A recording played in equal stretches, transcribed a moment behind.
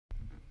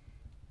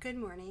Good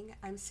morning.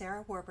 I'm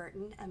Sarah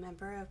Warburton, a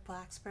member of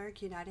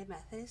Blacksburg United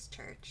Methodist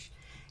Church,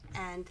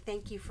 and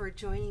thank you for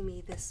joining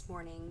me this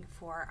morning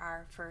for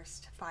our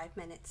first 5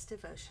 minutes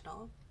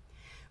devotional.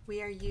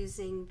 We are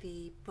using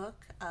the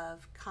Book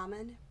of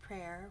Common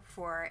Prayer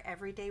for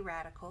Everyday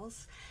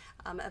Radicals,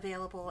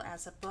 available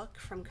as a book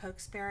from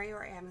Cokesbury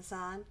or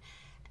Amazon,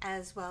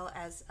 as well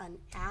as an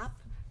app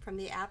from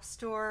the App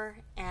Store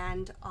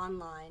and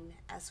online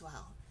as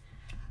well.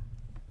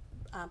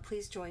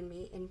 Please join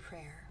me in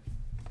prayer.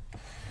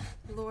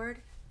 Lord,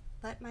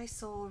 let my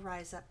soul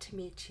rise up to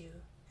meet you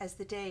as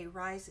the day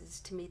rises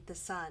to meet the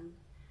sun.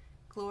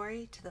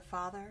 Glory to the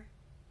Father,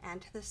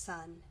 and to the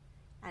Son,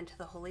 and to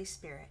the Holy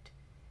Spirit,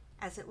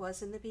 as it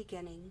was in the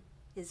beginning,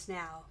 is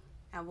now,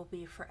 and will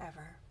be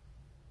forever.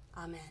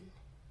 Amen.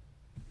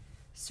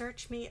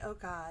 Search me, O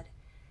God,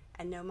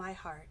 and know my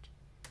heart.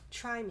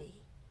 Try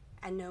me,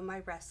 and know my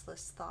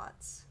restless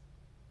thoughts.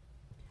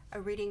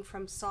 A reading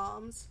from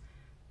Psalms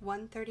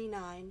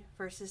 139,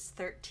 verses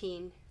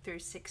 13 through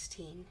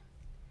 16.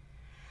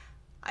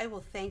 I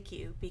will thank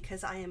you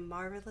because I am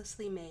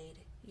marvelously made.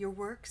 Your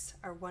works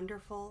are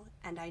wonderful,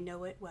 and I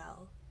know it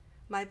well.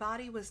 My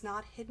body was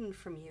not hidden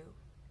from you,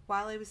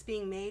 while I was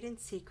being made in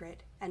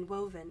secret and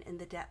woven in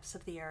the depths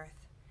of the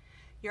earth.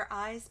 Your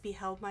eyes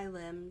beheld my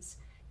limbs,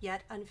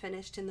 yet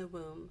unfinished in the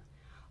womb.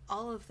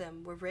 All of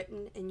them were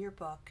written in your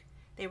book.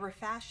 They were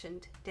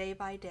fashioned day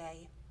by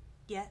day,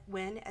 yet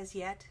when as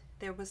yet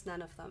there was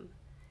none of them.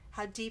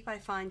 How deep I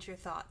find your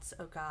thoughts,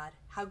 O God!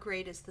 How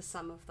great is the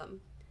sum of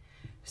them!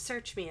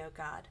 Search me, O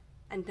God,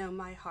 and know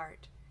my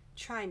heart.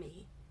 Try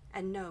me,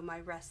 and know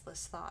my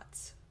restless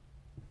thoughts.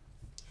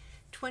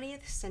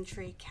 20th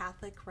century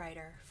Catholic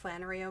writer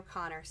Flannery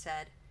O'Connor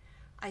said,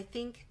 I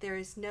think there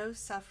is no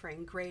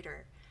suffering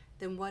greater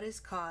than what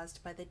is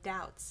caused by the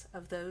doubts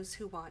of those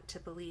who want to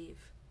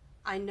believe.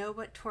 I know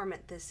what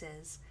torment this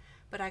is,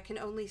 but I can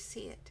only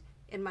see it,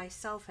 in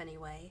myself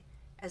anyway,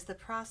 as the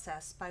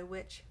process by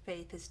which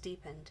faith is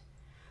deepened.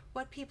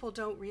 What people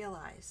don't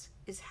realize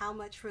is how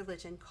much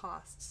religion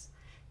costs.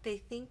 They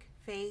think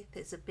faith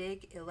is a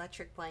big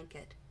electric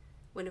blanket,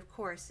 when of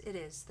course it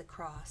is the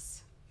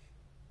cross.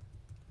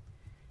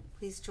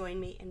 Please join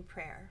me in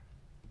prayer.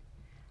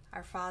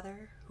 Our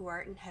Father, who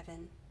art in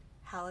heaven,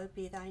 hallowed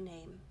be thy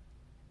name.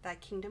 Thy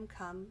kingdom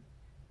come,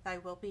 thy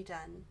will be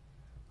done,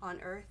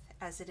 on earth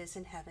as it is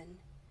in heaven.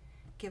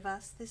 Give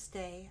us this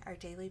day our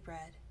daily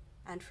bread,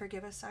 and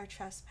forgive us our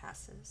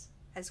trespasses,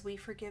 as we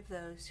forgive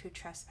those who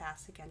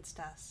trespass against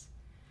us.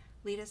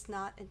 Lead us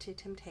not into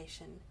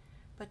temptation,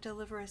 but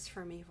deliver us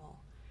from evil.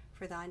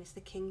 For thine is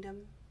the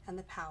kingdom, and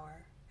the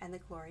power, and the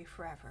glory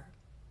forever.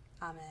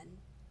 Amen.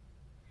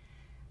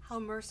 How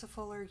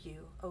merciful are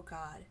you, O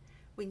God,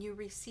 when you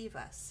receive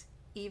us,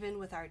 even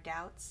with our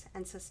doubts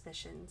and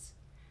suspicions.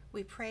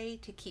 We pray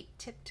to keep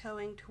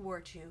tiptoeing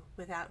toward you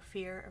without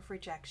fear of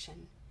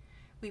rejection.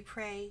 We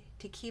pray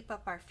to keep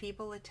up our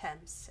feeble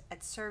attempts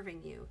at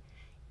serving you,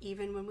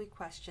 even when we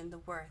question the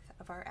worth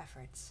of our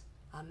efforts.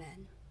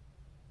 Amen.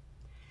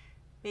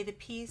 May the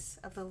peace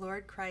of the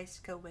Lord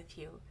Christ go with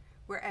you,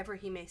 wherever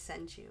he may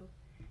send you.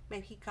 May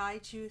he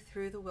guide you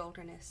through the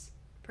wilderness,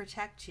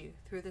 protect you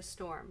through the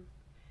storm.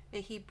 May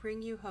he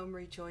bring you home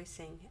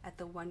rejoicing at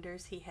the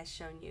wonders he has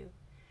shown you.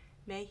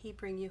 May he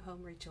bring you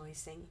home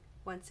rejoicing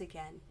once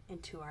again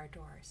into our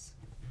doors.